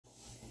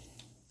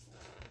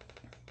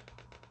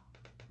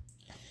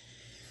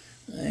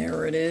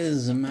it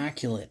is,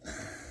 Immaculate.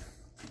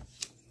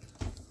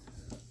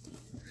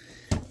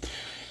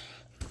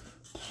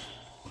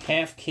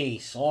 Half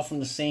case, all from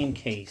the same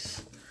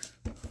case.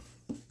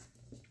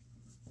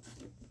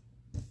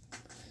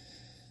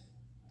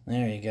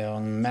 There you go,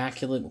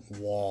 Immaculate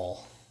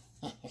Wall.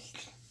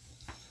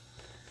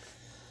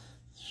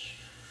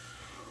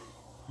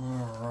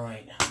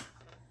 Alright.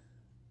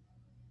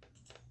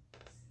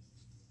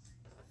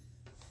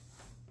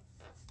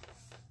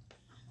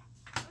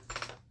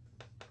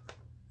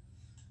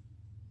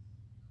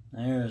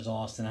 There's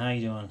Austin. How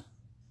you doing?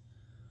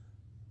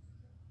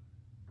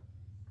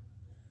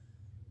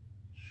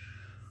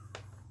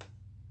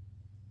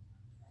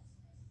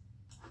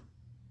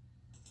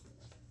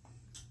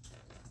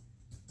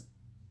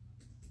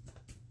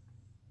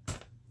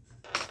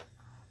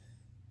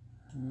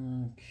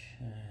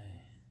 Okay.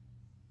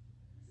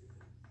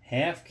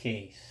 Half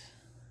case.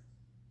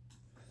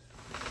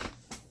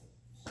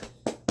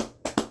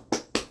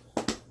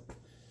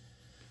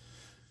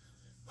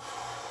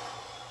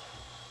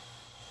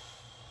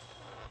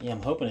 Yeah,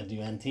 I'm hoping to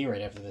do NT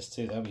right after this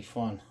too. That'd be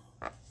fun.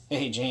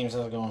 Hey James,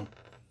 how's it going?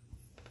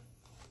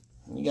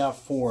 We got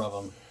 4 of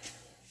them.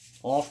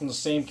 All from the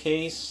same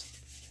case.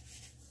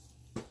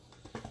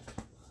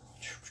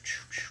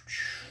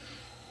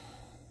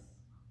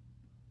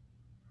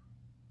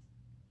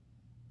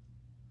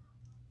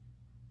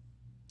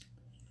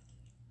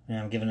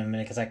 Yeah, I'm giving it a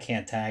minute because I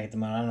can't tag at the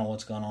moment. I don't know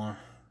what's going on.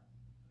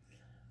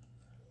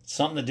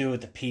 Something to do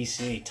with the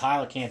PC.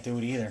 Tyler can't do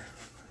it either.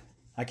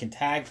 I can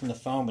tag from the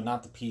phone, but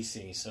not the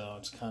PC, so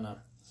it's kind of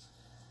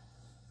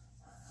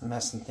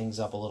messing things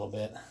up a little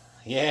bit.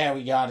 Yeah,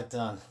 we got it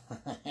done.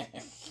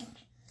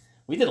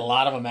 We did a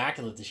lot of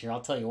Immaculate this year,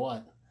 I'll tell you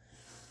what.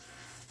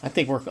 I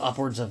think we're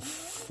upwards of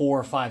 4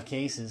 or 5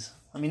 cases.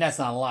 I mean, that's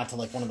not a lot to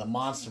like one of the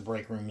monster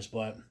break rooms,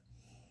 but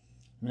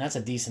I mean, that's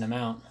a decent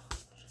amount.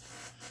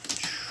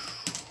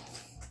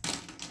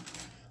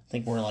 I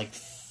think we're like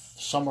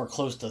somewhere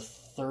close to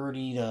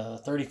 30 to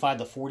 35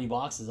 to 40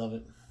 boxes of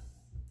it.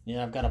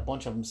 Yeah, I've got a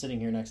bunch of them sitting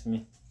here next to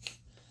me.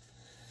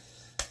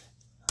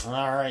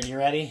 Alright, you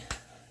ready?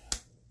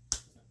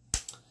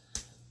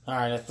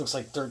 Alright, it looks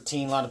like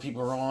 13. A lot of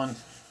people are on.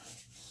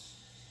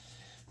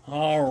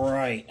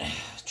 Alright,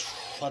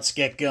 let's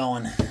get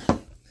going.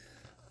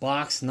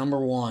 Box number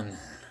 1.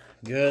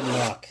 Good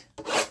luck.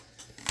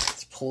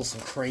 Let's pull some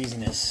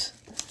craziness.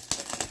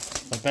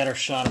 A better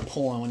shot of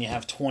pulling when you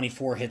have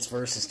 24 hits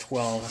versus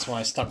 12. That's why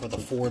I stuck with the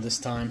 4 this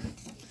time.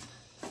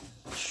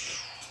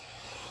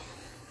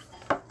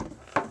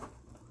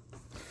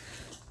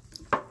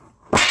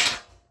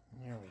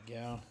 There we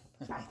go.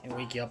 I'll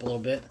wake you up a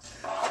little bit.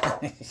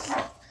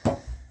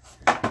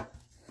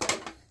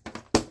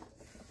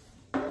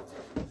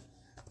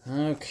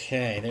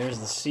 Okay, there's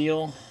the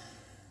seal.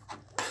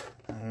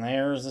 And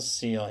there's the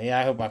seal. Yeah,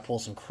 I hope I pull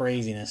some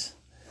craziness.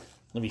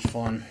 It'll be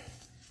fun.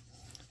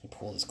 Let me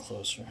pull this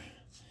closer.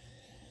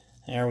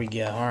 There we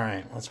go.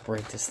 Alright, let's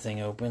break this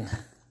thing open.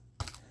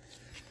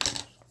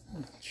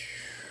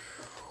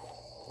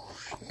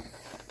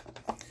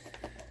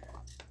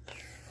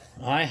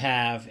 I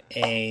have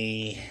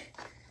a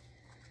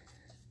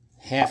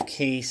half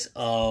case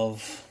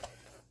of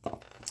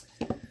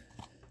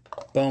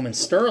Bowman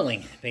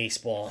Sterling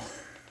baseball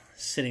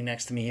sitting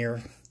next to me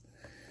here.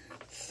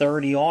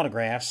 30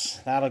 autographs.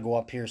 That'll go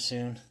up here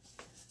soon.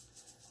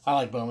 I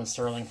like Bowman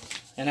Sterling.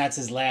 And that's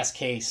his last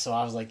case, so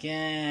I was like,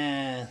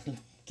 yeah,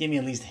 give me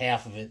at least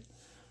half of it.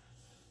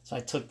 So I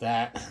took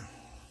that.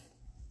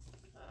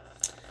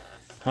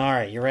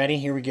 Alright, you ready?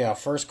 Here we go.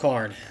 First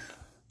card.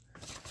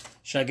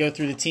 Should I go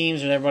through the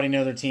teams or does everybody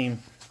know their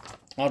team?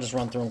 I'll just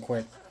run through them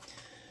quick.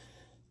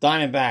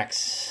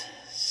 Diamondbacks,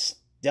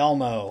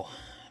 Delmo.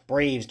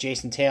 Braves,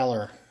 Jason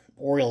Taylor.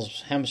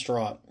 Orioles,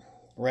 Hemstraught.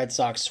 Red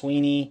Sox,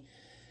 Sweeney.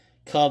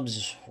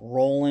 Cubs,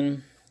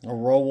 Rowland.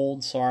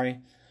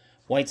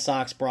 White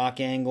Sox, Brock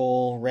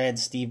Angle.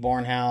 Reds, Steve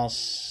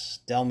Barnhouse.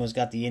 Delmo's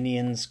got the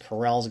Indians.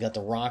 Carell's got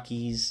the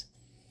Rockies.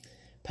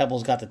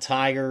 Pebble's got the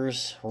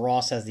Tigers.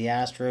 Ross has the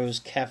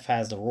Astros. Kef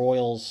has the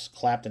Royals.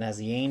 Clapton has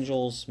the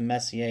Angels.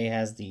 Messier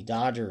has the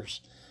Dodgers.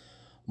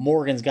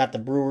 Morgan's got the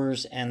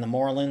Brewers and the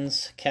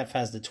Marlins. Kef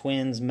has the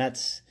Twins.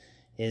 Mets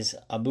is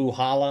Abu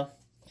Hala.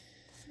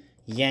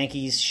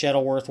 Yankees,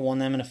 Shuttleworth won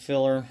them in a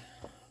filler.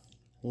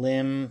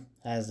 Lim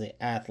has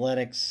the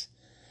Athletics.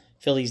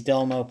 Phillies,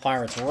 Delmo.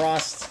 Pirates,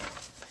 Rust.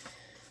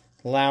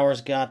 Lauer's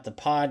got the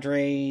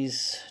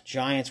Padres.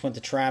 Giants went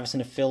to Travis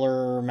in a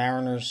filler.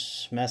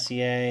 Mariners,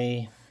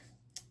 Messier.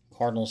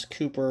 Cardinals,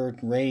 Cooper.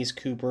 Rays,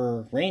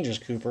 Cooper. Rangers,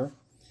 Cooper.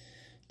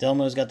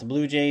 Delmo's got the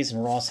Blue Jays,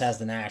 and Ross has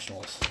the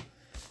Nationals.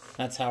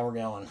 That's how we're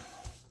going.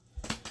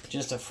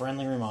 Just a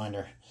friendly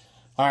reminder.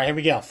 All right, here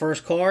we go.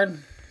 First card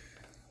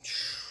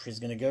is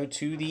going to go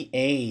to the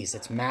A's.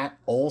 It's Matt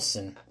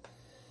Olson.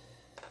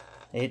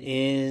 It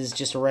is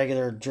just a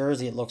regular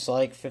jersey, it looks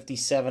like.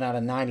 57 out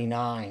of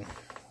 99.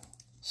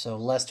 So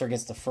Lester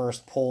gets the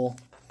first pull.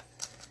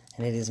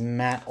 And it is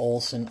Matt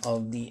Olson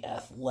of the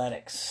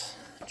Athletics.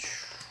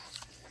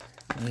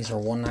 And these are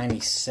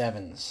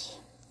 197s.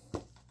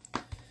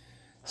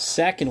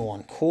 Second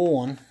one, cool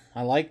one.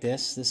 I like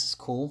this. This is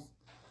cool.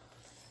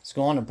 Let's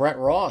go on to Brett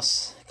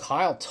Ross.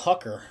 Kyle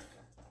Tucker.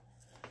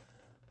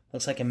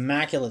 Looks like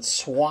immaculate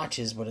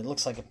swatches, but it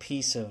looks like a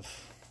piece of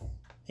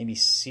maybe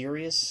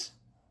Sirius.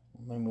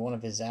 Maybe one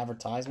of his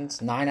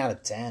advertisements. 9 out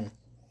of 10.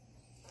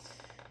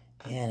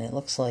 Yeah, and it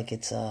looks like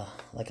it's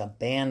like a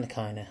band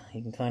kind of.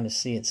 You can kind of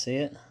see it. See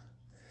it?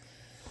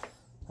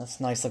 That's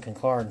a nice looking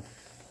card.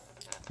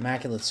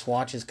 Immaculate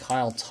swatches.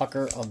 Kyle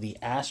Tucker of the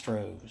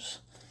Astros.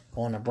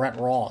 Going to Brett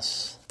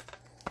Ross.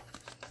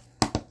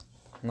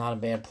 Not a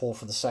bad pull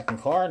for the second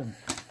card.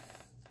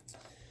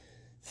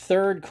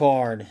 Third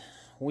card,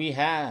 we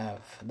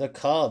have the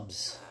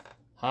Cubs.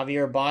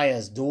 Javier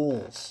Baez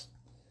duels.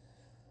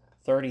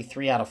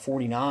 33 out of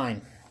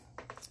 49.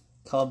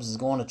 Cubs is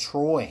going to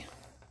Troy.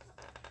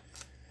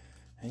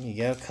 There you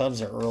go.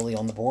 Cubs are early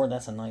on the board.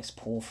 That's a nice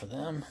pull for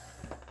them.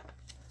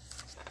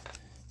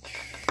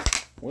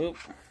 Whoop.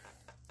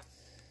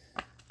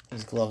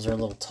 These gloves are a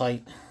little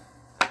tight.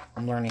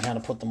 I'm learning how to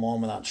put them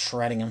on without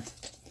shredding them.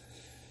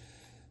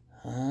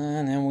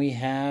 And then we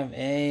have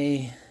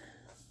a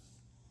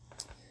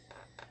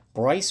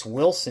Bryce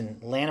Wilson,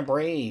 Atlanta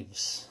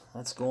Braves.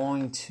 That's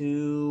going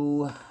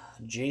to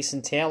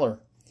Jason Taylor.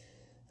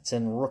 It's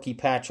in rookie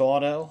patch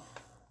auto,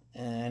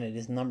 and it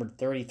is numbered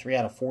 33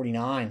 out of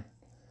 49.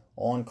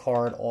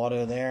 On-card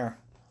auto there.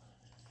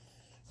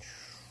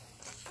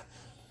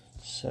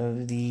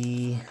 So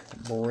the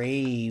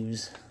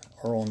Braves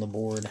are on the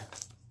board.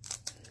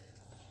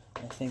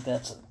 I think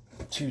that's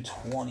a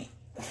 220,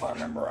 if I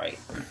remember right.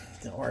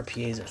 The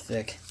RPAs are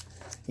thick.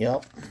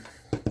 Yep.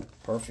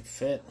 Perfect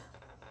fit.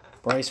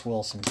 Bryce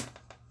Wilson.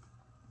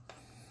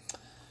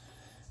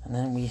 And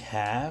then we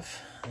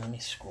have, let me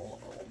scroll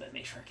up a little bit,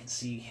 make sure I can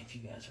see if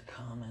you guys are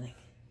commenting.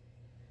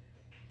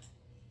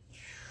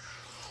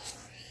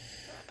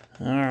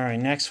 Alright,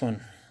 next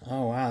one.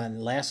 Oh wow, that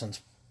last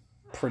one's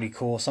pretty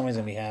cool. Somebody's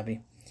going to be happy.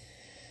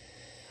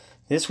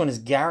 This one is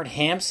Garrett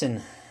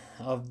Hampson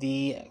of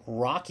the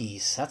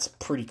Rockies. That's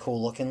pretty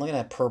cool looking. Look at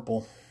that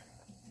purple.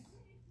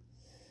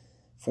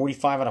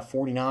 45 out of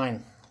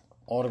 49.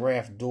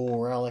 Autographed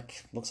dual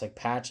relic. Looks like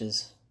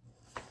patches.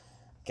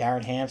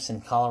 Garrett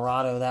Hampson,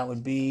 Colorado. That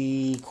would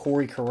be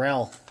Corey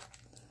Carell.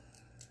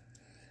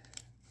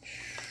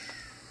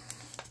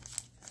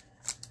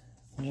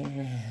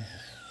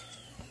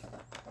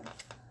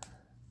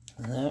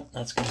 Nope,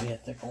 that's going to be a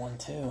thicker one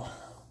too.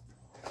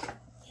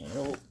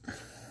 Yep.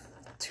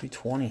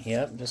 220.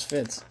 Yep, just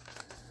fits.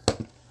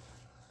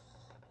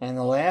 And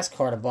the last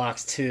card of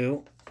box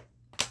 2,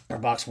 or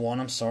box 1,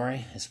 I'm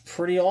sorry, is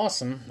pretty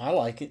awesome. I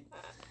like it.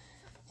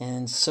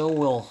 And so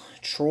will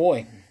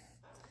Troy.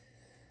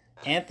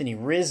 Anthony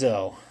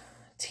Rizzo,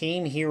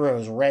 Team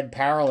Heroes Red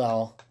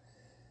Parallel,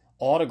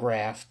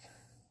 autographed,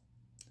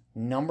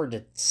 numbered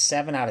to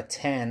 7 out of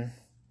 10.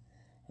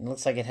 It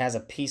looks like it has a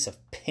piece of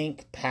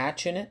pink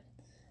patch in it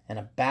and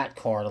a bat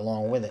card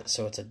along with it.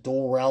 So it's a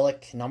dual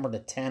relic, numbered to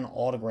 10,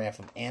 autograph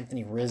of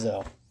Anthony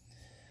Rizzo.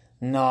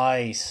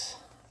 Nice.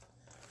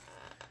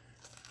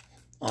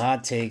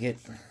 I'd take it.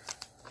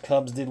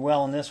 Cubs did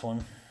well in this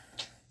one.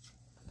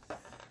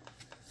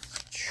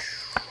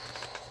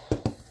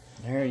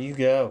 There you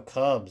go,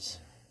 Cubs.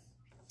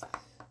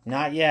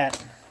 Not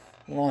yet.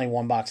 We're only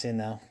one box in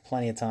though.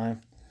 Plenty of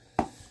time.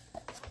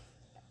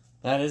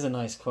 That is a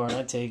nice card.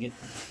 I'd take it.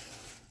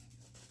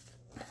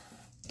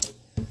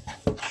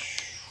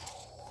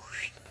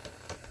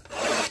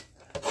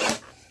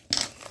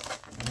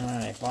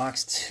 Alright,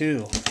 box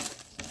 2.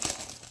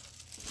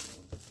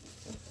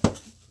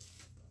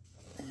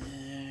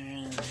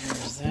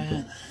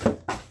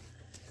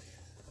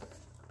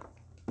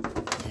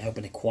 I hope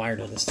it acquired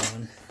her this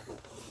time.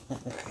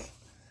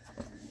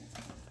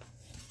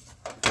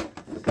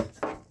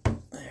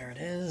 There it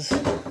is.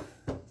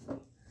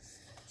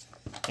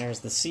 There's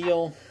the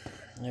seal.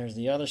 There's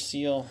the other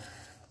seal.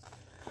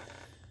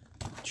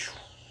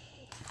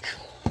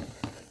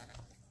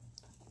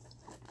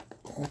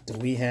 What do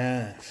we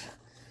have?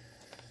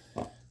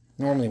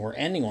 Normally we're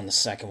ending on the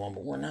second one,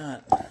 but we're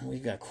not.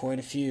 We've got quite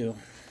a few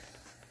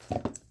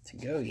to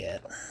go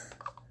yet.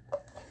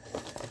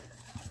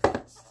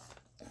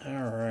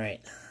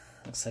 Alright.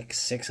 Looks like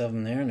 6 of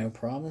them there, no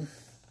problem.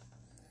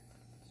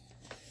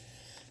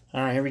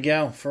 Alright, here we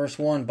go. First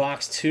one,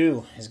 box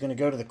 2, is going to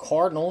go to the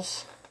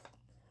Cardinals.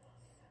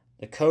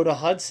 Dakota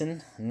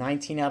Hudson,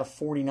 19 out of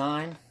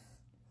 49.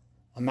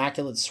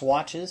 Immaculate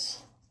swatches.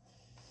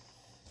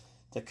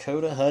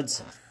 Dakota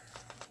Hudson.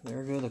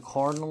 There go the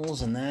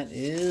Cardinals, and that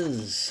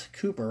is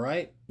Cooper,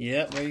 right?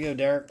 Yep, there you go,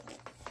 Derek.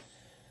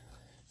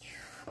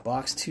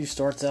 Box 2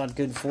 starts out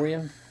good for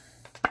you.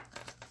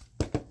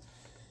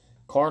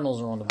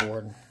 Cardinals are on the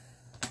board.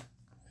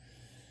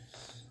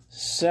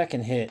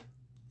 Second hit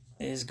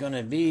is going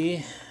to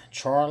be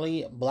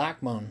Charlie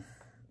Blackmon.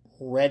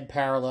 Red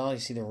parallel. You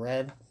see the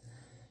red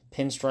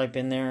pinstripe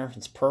in there.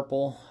 It's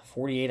purple.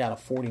 48 out of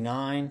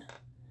 49.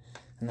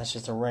 And that's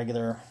just a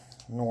regular,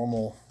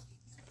 normal,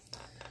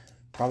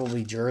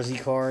 probably jersey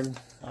card,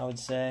 I would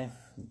say.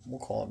 We'll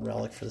call it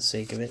relic for the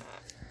sake of it.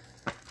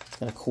 It's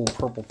got a cool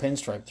purple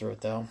pinstripe through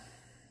it, though.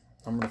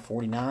 Number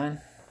 49.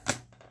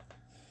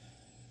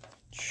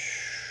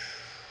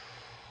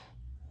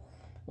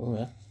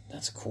 Ooh,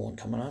 that's a cool one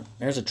coming up.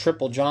 There's a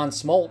triple John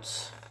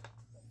Smoltz.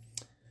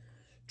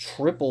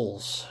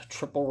 Triples.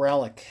 Triple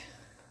relic.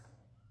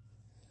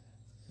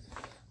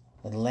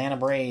 Atlanta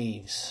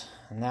Braves.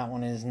 And that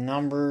one is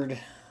numbered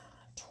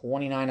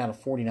 29 out of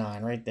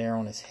 49 right there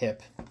on his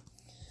hip.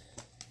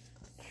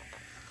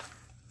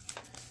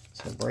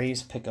 So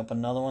Braves pick up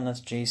another one.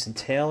 That's Jason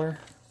Taylor.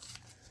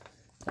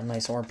 A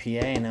nice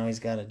RPA, and now he's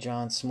got a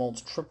John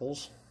Smoltz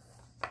triples.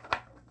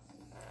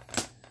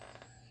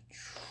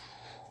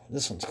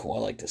 This one's cool. I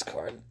like this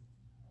card.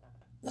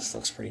 This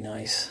looks pretty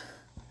nice.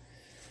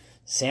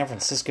 San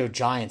Francisco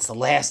Giants, the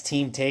last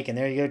team taken.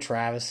 There you go,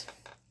 Travis.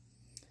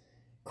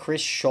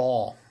 Chris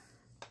Shaw.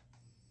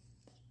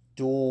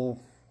 Dual.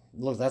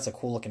 Look, that's a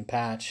cool looking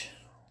patch.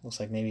 Looks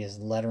like maybe his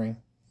lettering.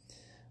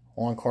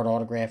 On-card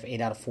autograph,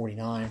 8 out of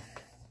 49.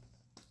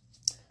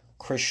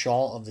 Chris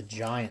Shaw of the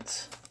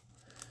Giants.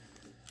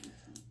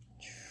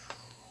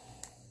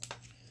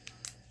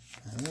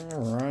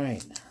 All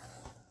right.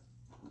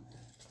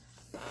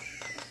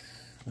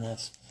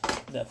 That's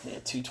definitely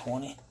a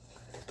 220.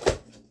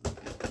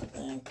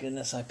 Thank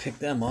goodness I picked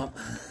them up.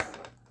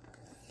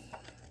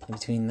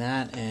 Between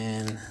that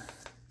and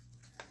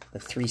the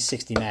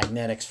 360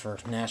 magnetics for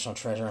National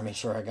Treasure, I made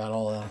sure I got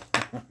all of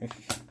them.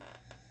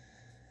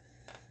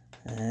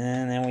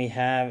 And then we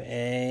have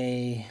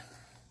a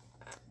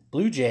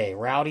Blue Jay,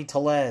 Rowdy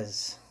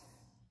Tellez.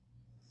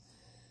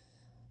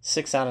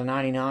 6 out of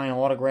 99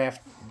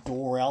 autographed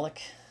dual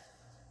relic.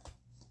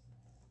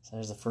 So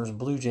there's the first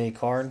Blue Jay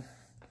card.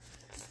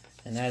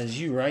 And that is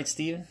you, right,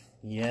 Steven?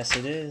 Yes,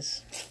 it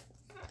is.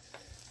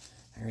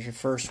 There's your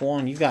first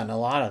one. We've gotten a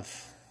lot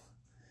of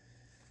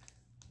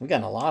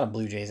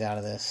Blue Jays out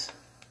of this.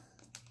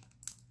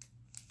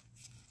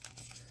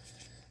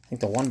 I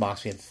think the one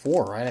box we had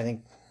 4, right? I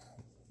think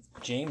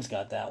James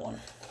got that one.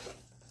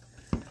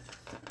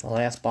 The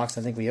last box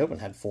I think we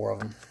opened had 4 of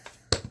them.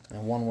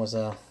 And one was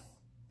a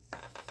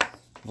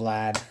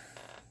Vlad.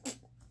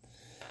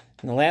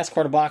 And the last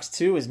card of box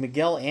 2 is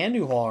Miguel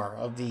Andujar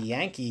of the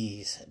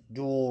Yankees.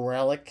 Dual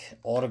relic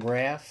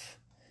autograph.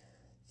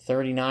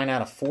 39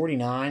 out of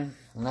 49.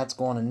 And that's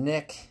going to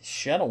Nick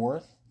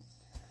Shuttleworth.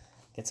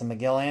 Gets a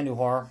Miguel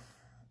Andujar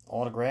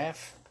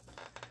autograph.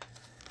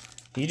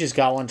 You just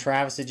got one,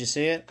 Travis. Did you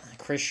see it?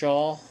 Chris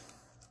Shaw.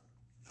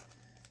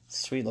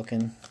 Sweet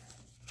looking.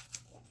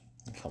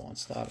 Come on,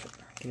 stop it.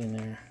 Get in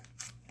there.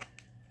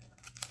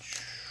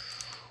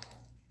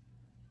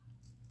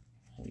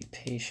 Be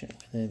patient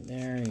with it.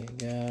 There you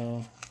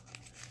go.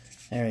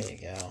 There you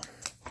go.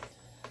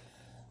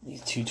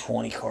 These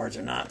 220 cards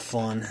are not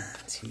fun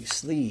to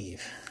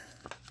sleeve.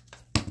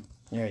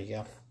 There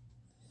you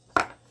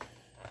go.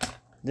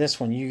 This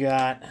one you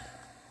got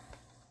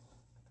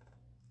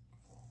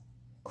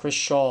Chris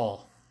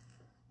Shaw.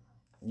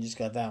 You just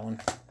got that one.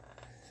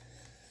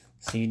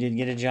 So you did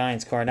get a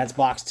Giants card. That's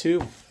box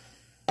 2.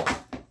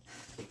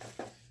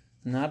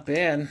 Not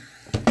bad.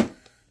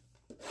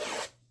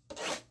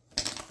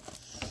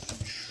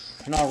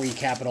 And I'll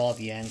recap it all at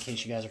the end in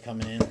case you guys are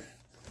coming in.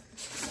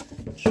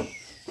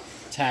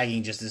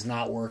 Tagging just is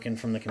not working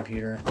from the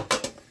computer.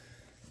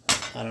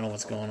 I don't know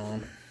what's going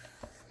on.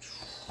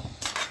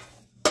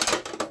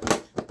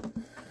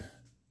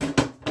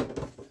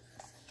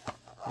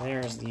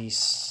 There's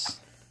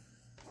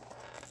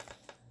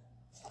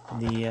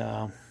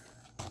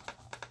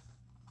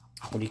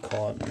what do you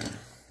call it?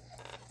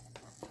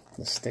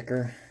 The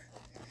sticker.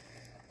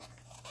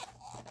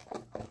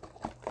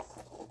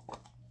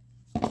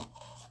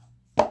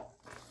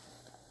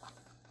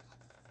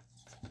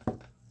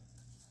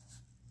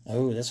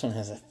 Oh, this one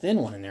has a thin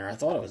one in there. I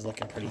thought it was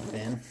looking pretty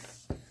thin.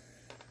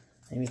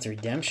 Maybe it's a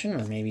redemption,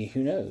 or maybe,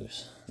 who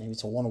knows? Maybe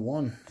it's a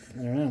 1-of-1. I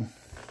don't know.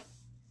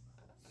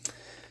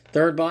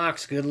 Third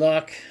box, good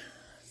luck.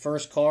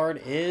 First card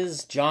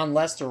is John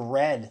Lester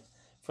Red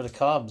for the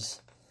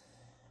Cubs.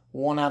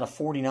 1 out of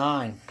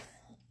 49.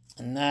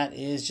 And that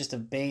is just a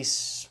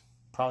base,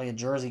 probably a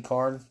jersey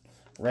card.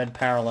 Red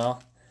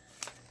parallel.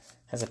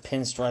 Has a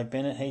pinstripe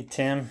in it. Hey,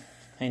 Tim.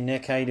 Hey,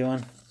 Nick, how you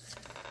doing?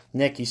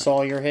 Nick, you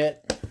saw your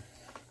hit?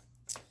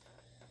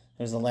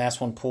 There's the last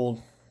one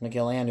pulled.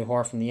 Miguel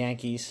Andujar from the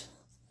Yankees.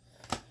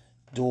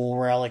 Dual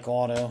relic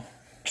auto.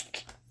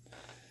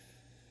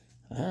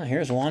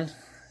 Here's one.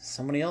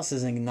 Somebody else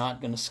is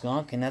not going to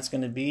skunk, and that's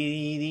going to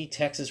be the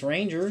Texas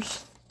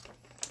Rangers.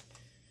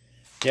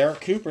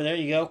 Derek Cooper, there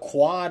you go.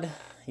 Quad.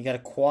 You got a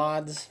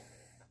quads.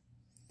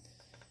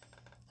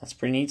 That's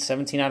pretty neat.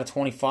 17 out of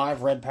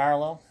 25. Red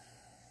parallel.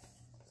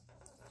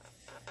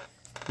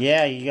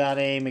 Yeah, you got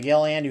a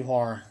Miguel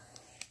Andujar.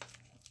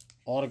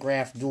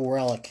 Autographed dual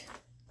relic.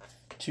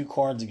 2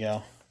 cards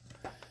ago.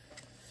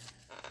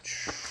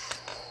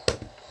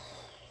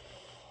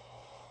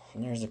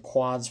 And there's the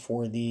quads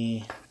for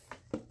the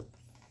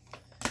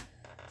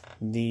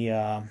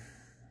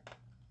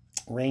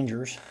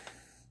Rangers.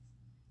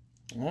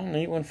 Oh,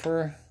 neat one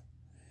for...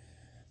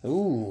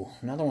 Ooh,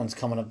 another one's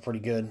coming up pretty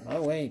good.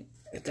 Oh, wait.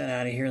 Get that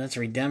out of here. That's a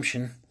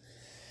redemption.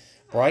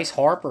 Bryce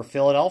Harper,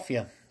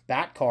 Philadelphia.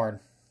 bat card.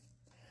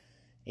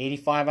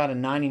 85 out of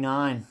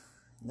 99.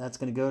 That's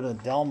going to go to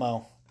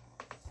Delmo.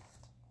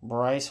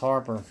 Bryce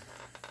Harper.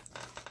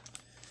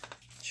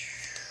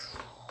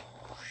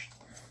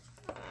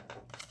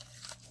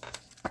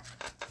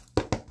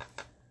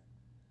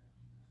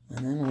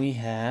 And then we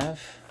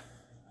have,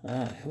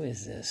 who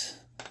is this?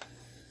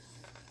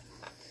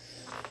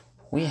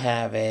 We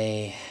have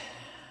a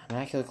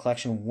Immaculate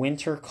Collection,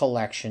 Winter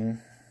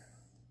Collection,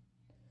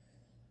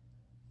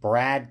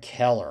 Brad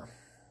Keller.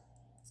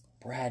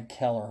 Brad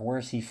Keller,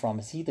 where's he from?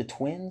 Is he the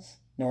Twins?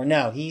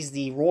 No, he's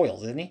the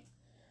Royals, isn't he?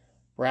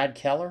 Brad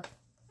Keller,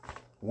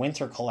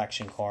 Winter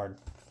Collection card.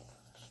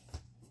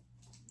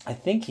 I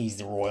think he's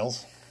the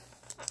Royals.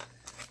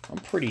 I'm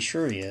pretty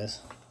sure he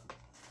is.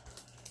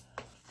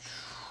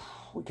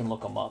 We can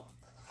look him up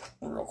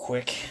real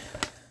quick.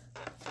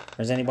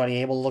 Is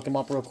anybody able to look him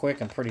up real quick?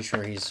 I'm pretty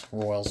sure he's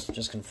Royals.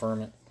 Just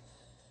confirm it.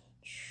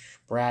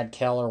 Brad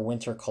Keller,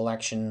 Winter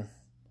Collection,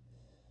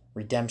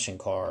 redemption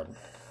card.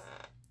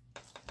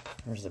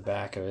 There's the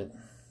back of it.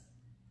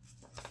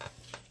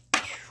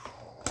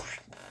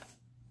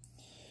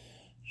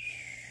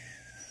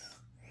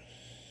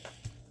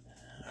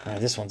 Alright,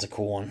 this one's a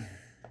cool one.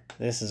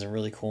 This is a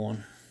really cool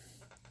one.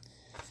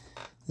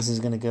 This is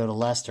going to go to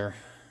Lester.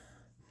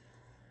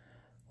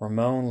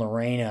 Ramon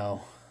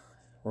Loreno,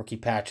 rookie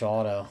patch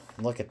auto.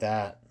 Look at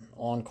that.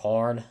 On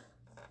card.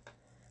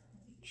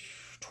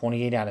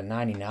 28 out of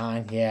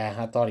 99. Yeah,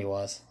 I thought he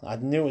was. I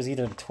knew it was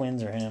either the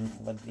Twins or him.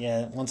 But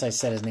yeah, once I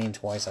said his name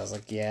twice, I was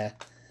like, yeah.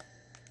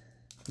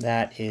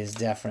 That is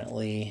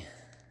definitely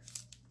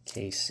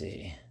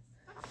KC.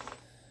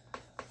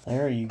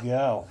 There you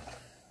go.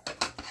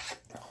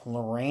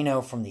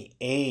 Loreno from the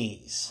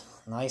A's.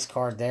 Nice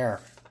card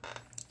there.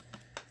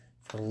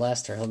 For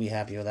Lester, he'll be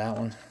happy with that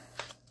one.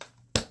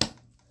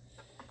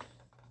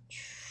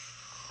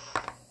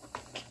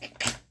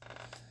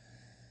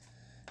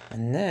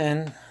 And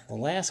then, the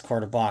last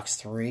card of box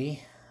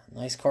 3.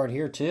 Nice card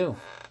here, too.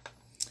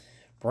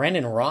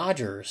 Brendan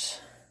Rodgers.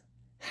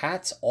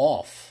 Hats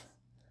off.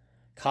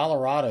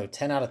 Colorado,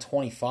 10 out of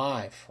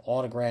 25.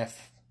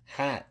 Autograph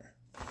hat.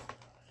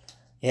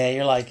 Yeah,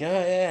 you're like, oh,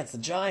 yeah, it's the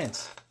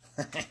Giants.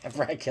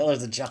 Brad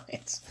Keller's the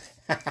Giants.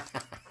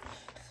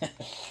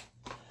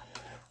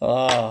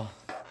 Oh.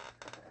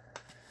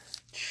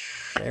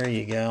 There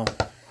you go.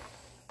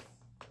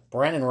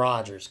 Brendan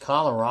Rodgers,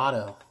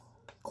 Colorado.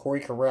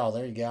 Corey Carell,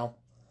 there you go.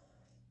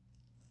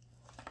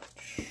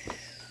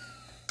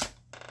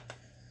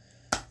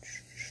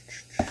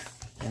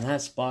 And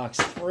that's box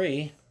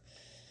 3.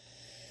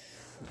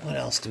 What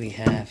else do we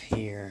have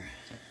here?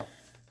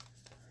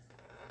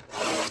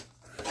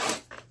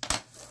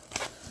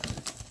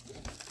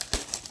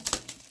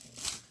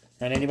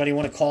 And anybody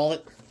want to call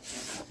it?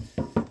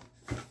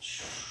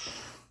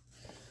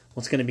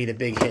 What's going to be the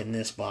big hit in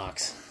this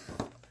box?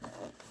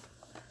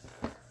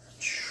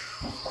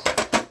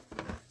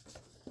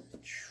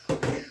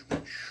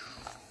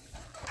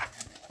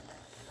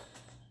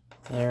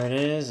 There it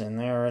is, and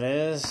there it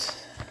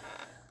is.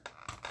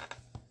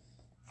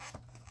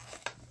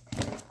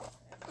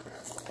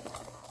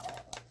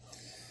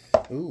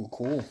 Ooh,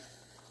 cool.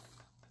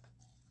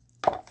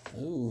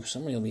 Ooh,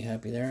 somebody will be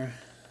happy there.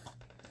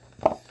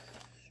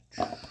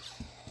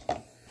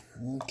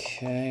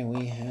 Okay,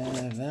 we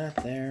have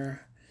that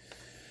there.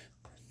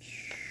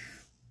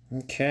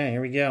 Okay,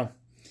 here we go.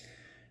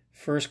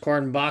 First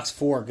card in box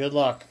 4. Good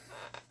luck.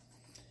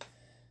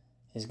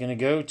 Is going to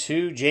go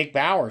to Jake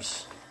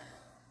Bowers.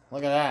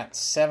 Look at that.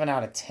 7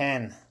 out of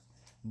 10.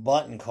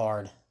 Button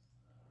card.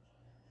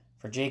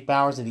 For Jake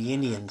Bowers of the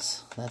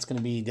Indians. That's going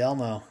to be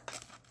Delmo.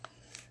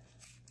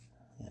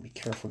 Be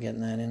careful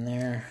getting that in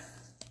there.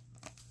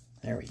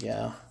 There we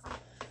go.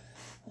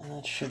 And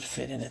that should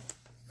fit in at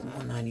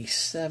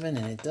 197,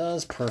 and it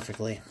does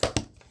perfectly.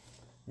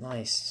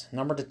 Nice.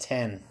 Number to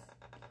 10.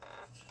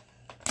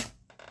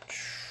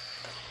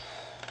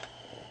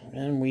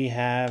 And we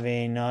have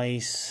a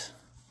nice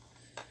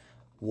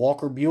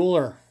Walker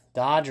Buehler,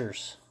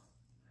 Dodgers.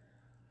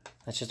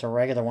 That's just a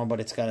regular one, but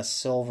it's got a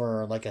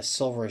silver, like a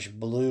silverish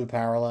blue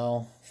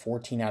parallel.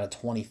 14 out of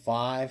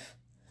 25.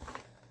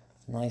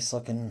 Nice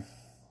looking,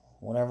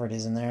 whatever it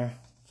is in there.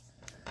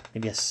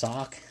 Maybe a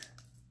sock.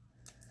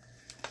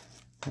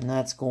 And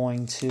that's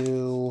going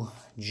to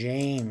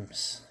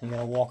James. You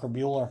got a Walker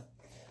Buehler.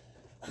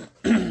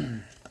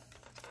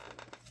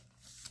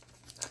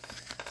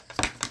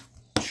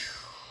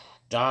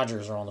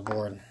 Dodgers are on the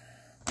board.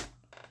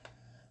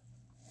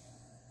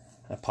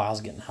 That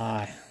pile's getting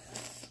high.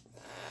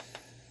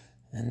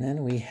 And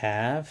then we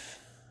have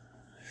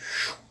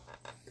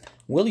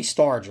Willie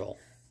Stargell.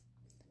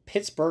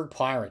 Pittsburgh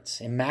Pirates.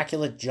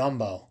 Immaculate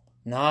Jumbo.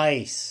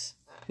 Nice.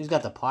 Who's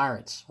got the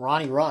Pirates?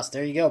 Ronnie Rust.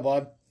 There you go,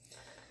 bud.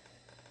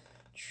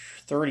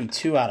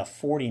 32 out of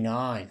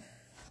 49.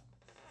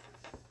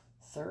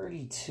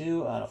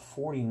 32 out of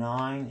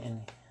 49.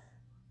 And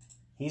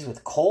he's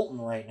with Colton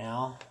right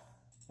now.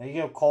 There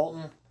you go,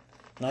 Colton.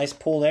 Nice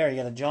pull there. You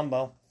got a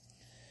jumbo.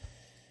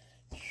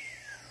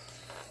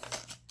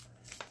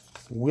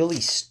 Willie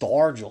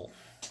Stargell.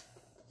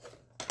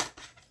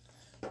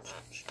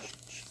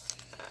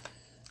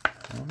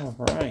 All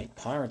right,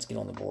 Pirates get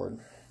on the board.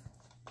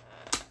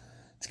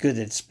 It's good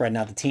that it's spreading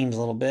out the teams a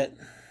little bit.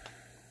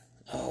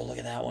 Oh, look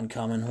at that one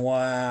coming.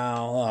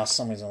 Wow. Oh,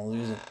 somebody's going to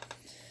lose it.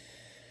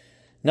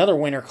 Another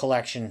winter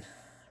collection.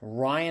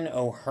 Ryan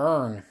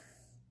O'Hearn.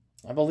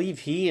 I believe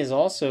he is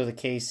also the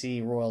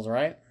KC Royals,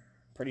 right?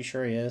 Pretty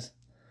sure he is.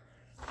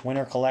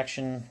 Winter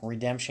collection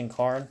redemption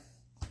card.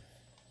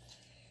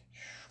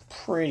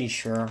 Pretty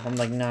sure. I'm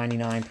like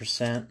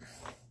 99%.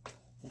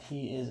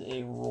 He is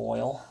a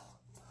Royal.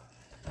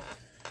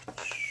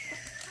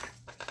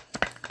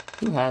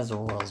 Who has the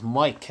Royals?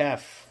 Mike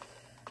Keff.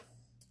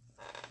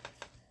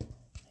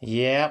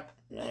 Yep,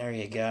 there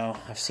you go.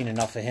 I've seen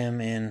enough of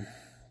him in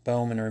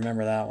Bowman to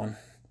remember that one.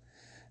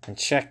 And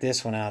check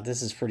this one out.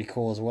 This is pretty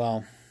cool as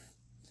well.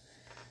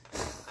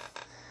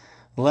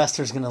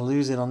 Lester's going to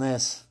lose it on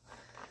this.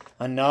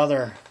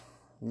 Another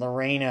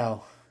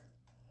Loreno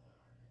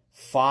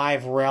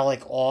 5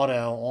 relic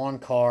auto on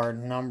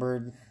card,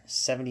 numbered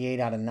 78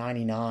 out of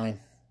 99.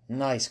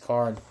 Nice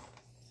card.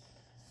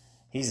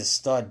 He's a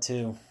stud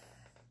too.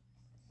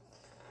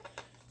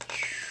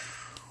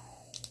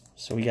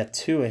 So we got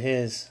 2 of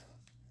his.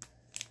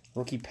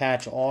 Rookie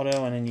patch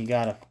auto, and then you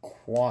got a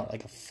quad,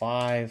 like a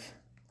 5.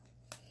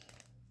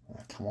 Oh,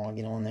 come on,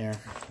 get on there.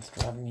 It's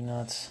driving me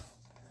nuts.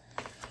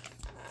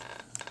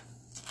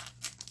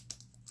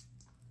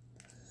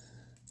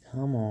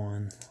 Come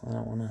on. I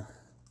don't want to.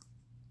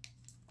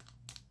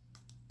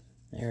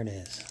 There it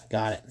is.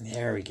 Got it.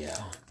 There we go.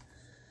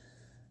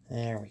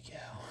 There we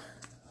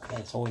go.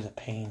 Okay, it's always a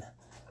pain.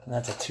 And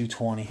that's a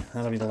 220.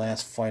 That'll be the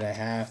last fight I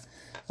have.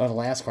 Oh, the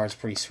last card's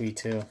pretty sweet,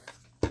 too.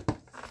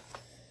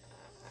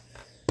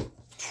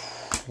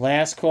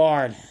 Last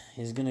card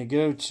is going to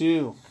go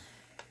to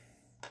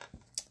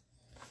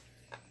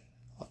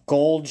a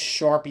gold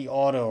Sharpie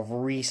auto of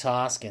Rhys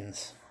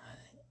Hoskins.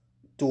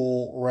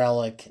 Dual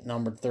relic,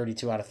 numbered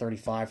 32 out of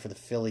 35 for the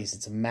Phillies.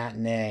 It's a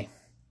matinee.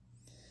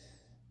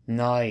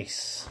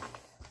 Nice.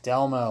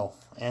 Delmo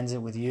ends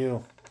it with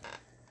you.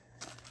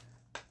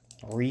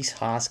 Rhys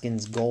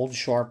Hoskins gold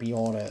Sharpie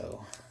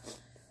auto.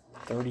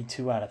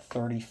 32 out of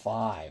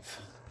 35.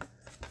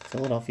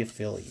 Philadelphia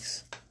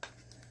Phillies.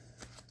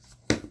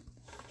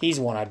 He's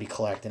one I'd be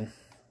collecting.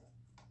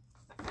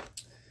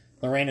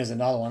 Loreno's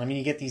another one. I mean,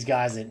 you get these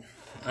guys that,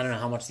 I don't know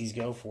how much these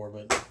go for,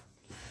 but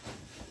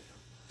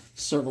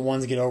certain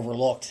ones get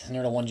overlooked, and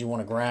they're the ones you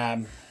want to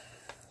grab.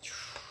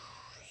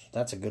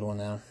 That's a good one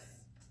now.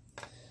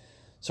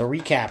 So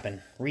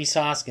recapping, Rhys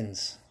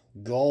Hoskins,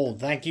 gold.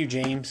 Thank you,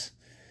 James.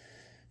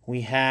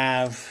 We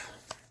have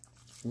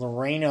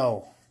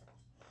Loreno,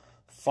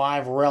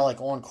 5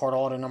 relic on-card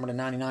auto, number to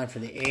 99 for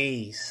the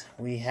A's.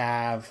 We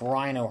have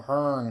Ryan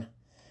O'Hearn,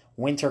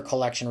 winter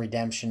collection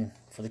redemption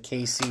for the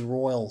KC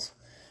Royals.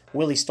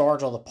 Willie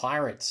Stargell, the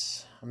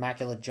Pirates,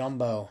 Immaculate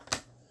Jumbo.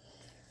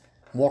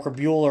 Walker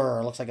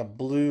Buehler, looks like a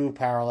blue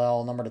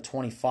parallel, number to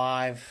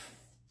 25.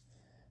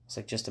 Looks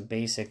like just a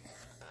basic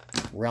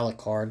relic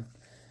card.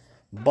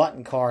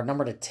 Button card,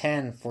 number to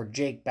 10 for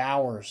Jake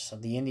Bowers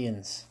of the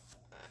Indians.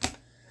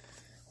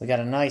 We got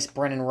a nice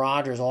Brendan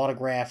Rodgers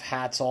autograph,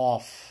 hats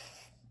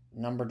off,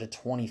 number to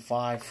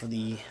 25 for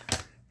the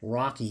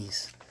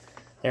Rockies.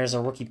 There's a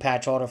rookie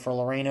patch auto for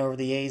Loreno over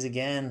the A's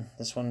again.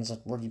 This one's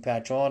a rookie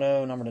patch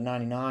auto, number to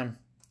 99,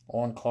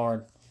 on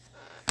card.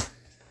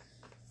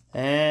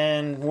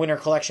 And winter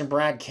collection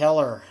Brad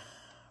Keller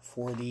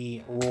for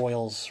the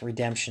Royals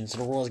redemption. So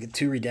the Royals get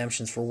 2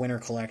 redemptions for winter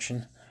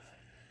collection.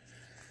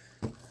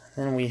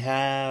 Then we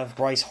have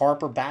Bryce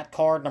Harper bat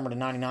card, number to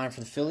 99 for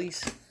the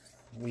Phillies.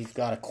 We've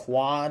got a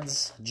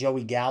quads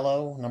Joey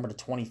Gallo, number to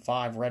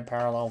 25, red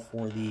parallel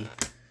for the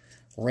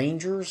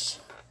Rangers.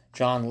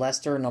 John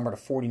Lester, number to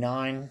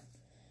 49.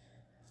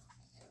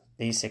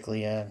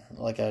 Basically,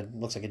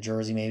 looks like a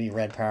jersey, maybe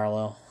red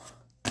parallel.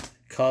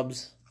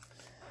 Cubs.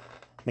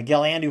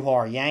 Miguel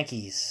Andujar,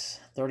 Yankees,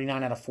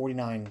 39 out of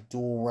 49,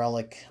 dual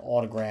relic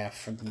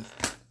autograph.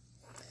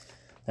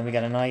 Then we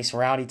got a nice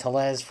Rowdy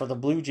Tellez for the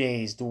Blue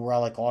Jays, dual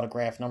relic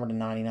autograph, number to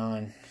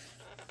 99.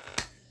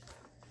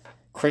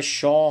 Chris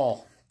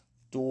Shaw,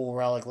 dual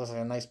relic, looks like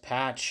a nice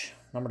patch,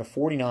 number to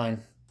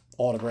 49,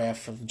 autograph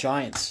for the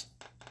Giants.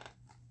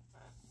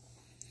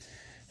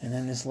 And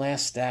then this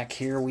last stack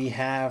here, we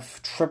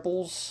have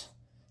triples.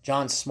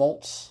 John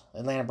Smoltz,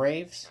 Atlanta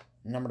Braves,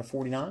 number to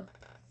 49.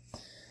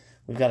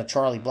 We've got a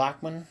Charlie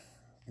Blackmon,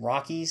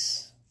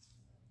 Rockies.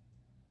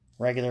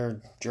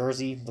 Regular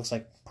jersey, looks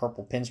like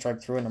purple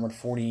pinstripe through it, number to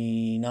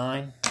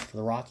 49 for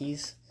the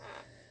Rockies.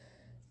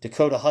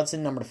 Dakota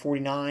Hudson, number to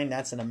 49.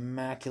 That's an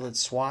immaculate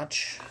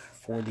swatch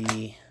for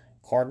the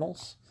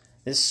Cardinals.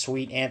 This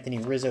sweet Anthony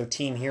Rizzo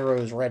Team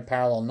Heroes red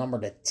parallel, number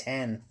to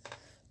 10.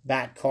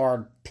 Bat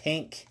card,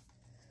 pink.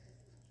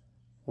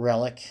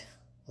 Relic.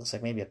 Looks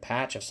like maybe a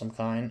patch of some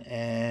kind.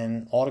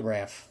 And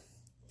autograph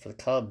for the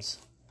Cubs.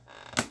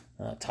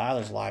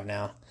 Tyler's live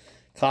now.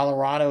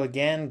 Colorado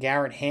again.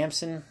 Garrett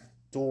Hampson.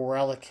 Dual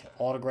relic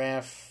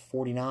autograph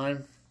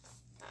 49.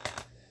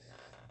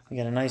 We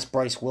got a nice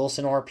Bryce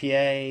Wilson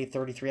RPA.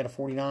 33 out of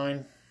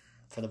 49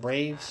 for the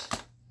Braves.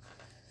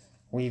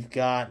 We've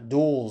got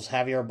duels.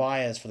 Javier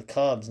Baez for the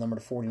Cubs, number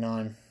to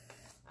 49.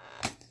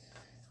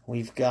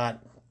 We've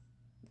got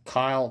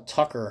Kyle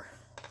Tucker.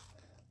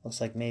 Looks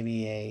like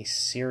maybe a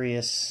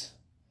Sirius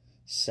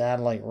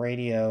satellite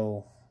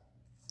radio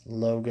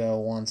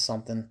logo on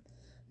something.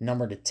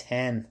 Number to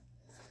 10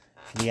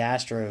 for the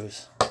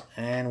Astros.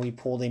 And we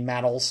pulled a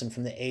Matt Olson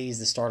from the A's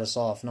to start us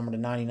off. Number to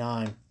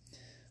 99.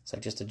 It's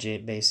like just a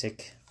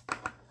basic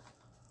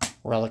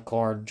relic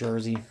card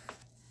jersey.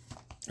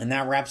 And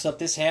that wraps up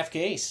this half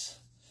case.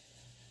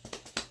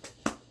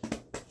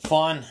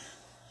 Fun.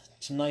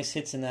 Some nice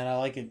hits in that. I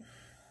like it.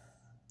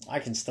 I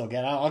can still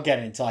get it. I'll get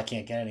it until I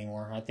can't get it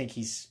anymore. I think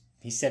he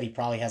said he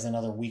probably has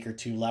another week or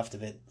two left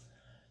of it.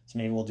 So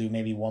maybe we'll do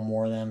one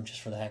more of them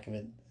just for the heck of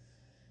it.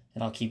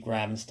 And I'll keep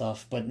grabbing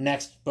stuff. But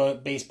next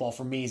baseball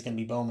for me is going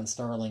to be Bowman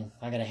Sterling.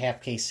 I got a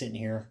half case sitting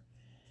here.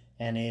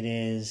 And it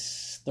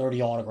is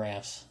 30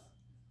 autographs.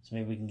 So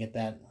maybe we can get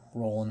that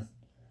rolling.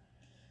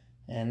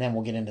 And then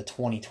we'll get into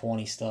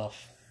 2020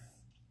 stuff.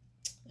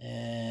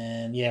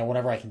 And yeah,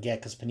 whatever I can get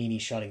because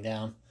Panini's shutting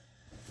down.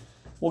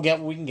 We'll get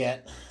what we can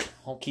get.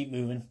 I'll keep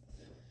moving.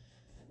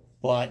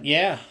 But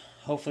yeah,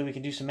 hopefully we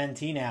can do some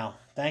NT now.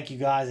 Thank you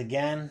guys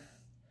again.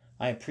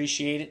 I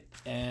appreciate it.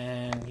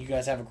 And you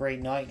guys have a great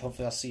night.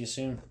 Hopefully I'll see you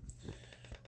soon.